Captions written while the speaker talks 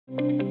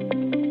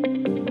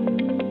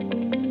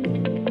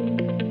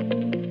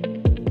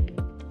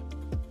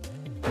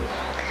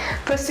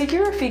Plastiki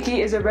Rafiki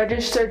is a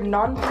registered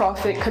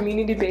non-profit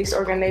community-based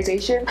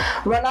organization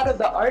run out of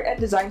the Art and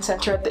Design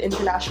Center at the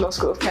International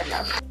School of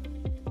Kenya.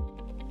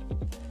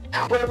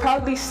 We're a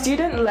proudly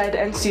student-led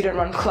and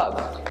student-run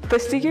club.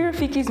 Plastiki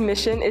Rafiki's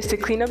mission is to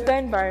clean up the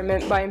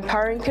environment by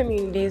empowering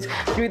communities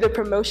through the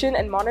promotion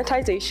and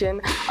monetization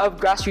of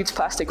grassroots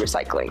plastic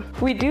recycling.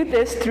 We do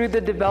this through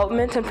the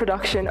development and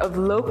production of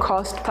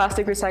low-cost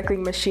plastic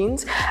recycling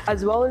machines,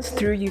 as well as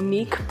through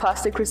unique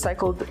plastic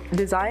recycled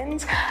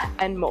designs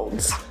and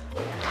molds.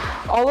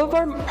 All of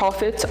our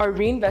profits are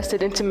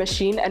reinvested into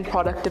machine and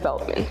product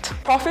development.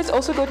 Profits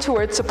also go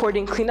towards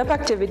supporting cleanup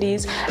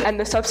activities and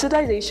the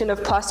subsidization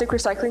of plastic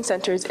recycling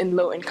centers in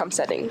low-income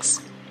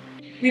settings.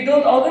 We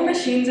build all the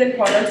machines and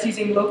products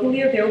using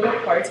locally available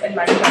parts and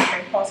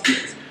manufacturing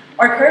processes.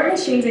 Our current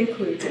machines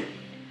include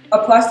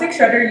a plastic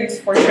shredder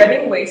used for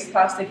shredding waste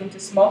plastic into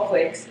small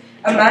flakes,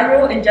 a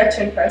manual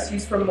injection press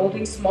used for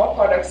molding small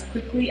products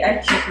quickly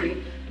and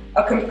cheaply,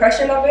 a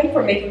compression oven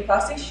for making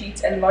plastic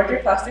sheets and larger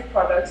plastic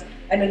products,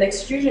 and an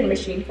extrusion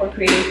machine for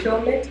creating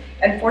filament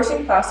and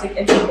forcing plastic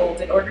into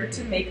molds in order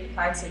to make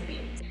planks and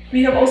beans.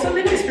 We have also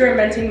been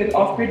experimenting with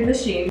off-grid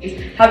machines,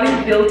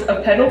 having built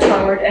a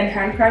pedal-powered and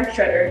hand-cranked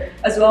shredder,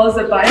 as well as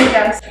a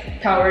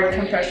biogas-powered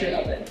compression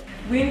oven.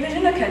 We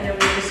envision a Kenya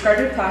where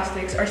discarded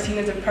plastics are seen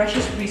as a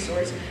precious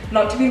resource,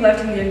 not to be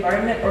left in the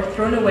environment or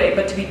thrown away,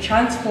 but to be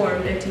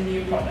transformed into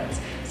new products,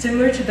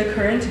 similar to the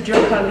current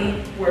Jua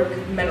Kali work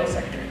metal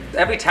sector.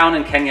 Every town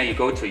in Kenya you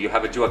go to, you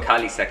have a Jua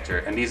Kali sector,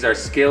 and these are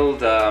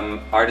skilled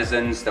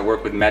artisans that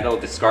work with metal,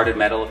 discarded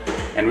metal,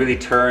 and really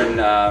turn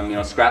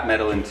scrap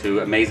metal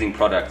into amazing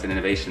products and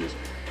innovations.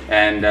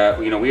 And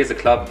we as a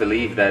club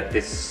believe that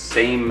this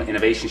same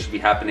innovation should be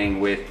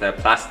happening with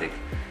plastic.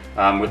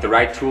 With the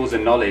right tools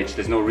and knowledge,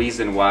 there's no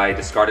reason why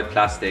discarded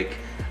plastic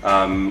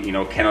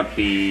cannot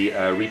be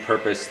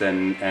repurposed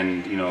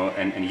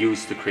and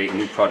used to create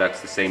new products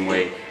the same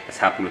way as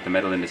happened with the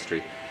metal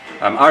industry.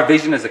 Our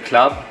vision as a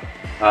club,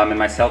 and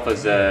myself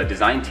as a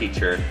design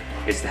teacher,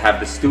 is to have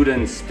the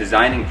students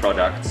designing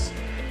products,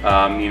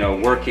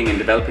 working and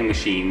developing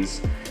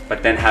machines,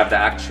 but then have the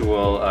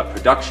actual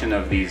production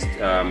of these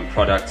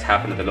products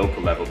happen at the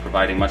local level,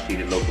 providing much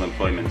needed local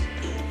employment.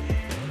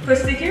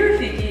 Plastiki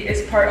Rafiki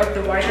is part of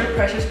the wider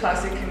precious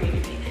plastic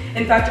community.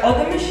 In fact, all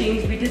the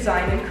machines we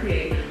design and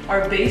create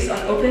are based on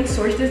open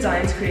source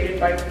designs created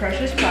by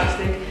precious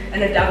plastic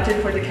and adapted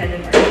for the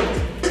Kenyan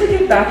market. To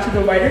give back to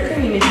the wider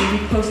community, we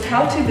post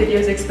how-to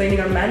videos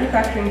explaining our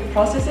manufacturing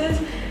processes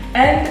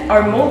and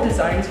our mold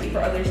designs for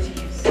others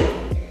to use.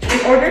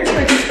 In order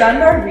to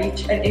expand our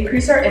reach and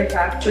increase our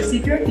impact,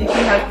 Plastiki Rafiki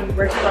has been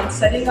working on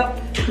setting up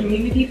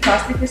community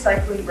plastic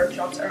recycling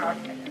workshops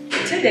around Kenya.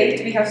 To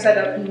date, we have set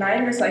up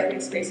 9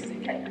 recycling spaces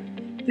in Kenya.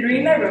 3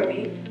 in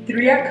Nairobi,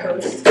 3 at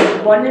Coast,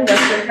 1 in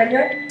Western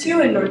Kenya,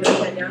 2 in Northern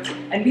Kenya,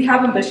 and we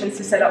have ambitions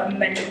to set up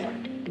many more.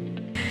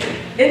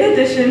 In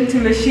addition to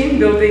machine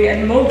building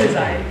and mold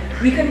design,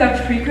 we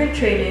conduct frequent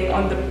training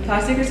on the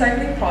plastic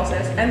recycling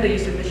process and the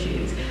use of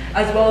machines,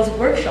 as well as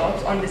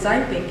workshops on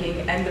design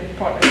thinking and the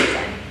product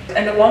design.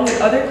 And along with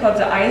other clubs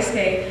at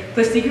ISK,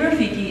 Plastiki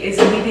Rafiki is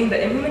leading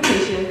the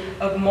implementation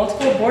of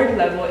multiple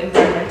board-level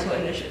environmental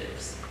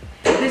initiatives.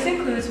 This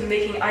includes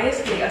making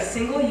ISK a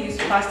single-use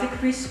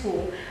plastic-free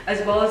school,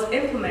 as well as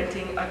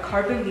implementing a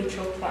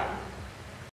carbon-neutral plan.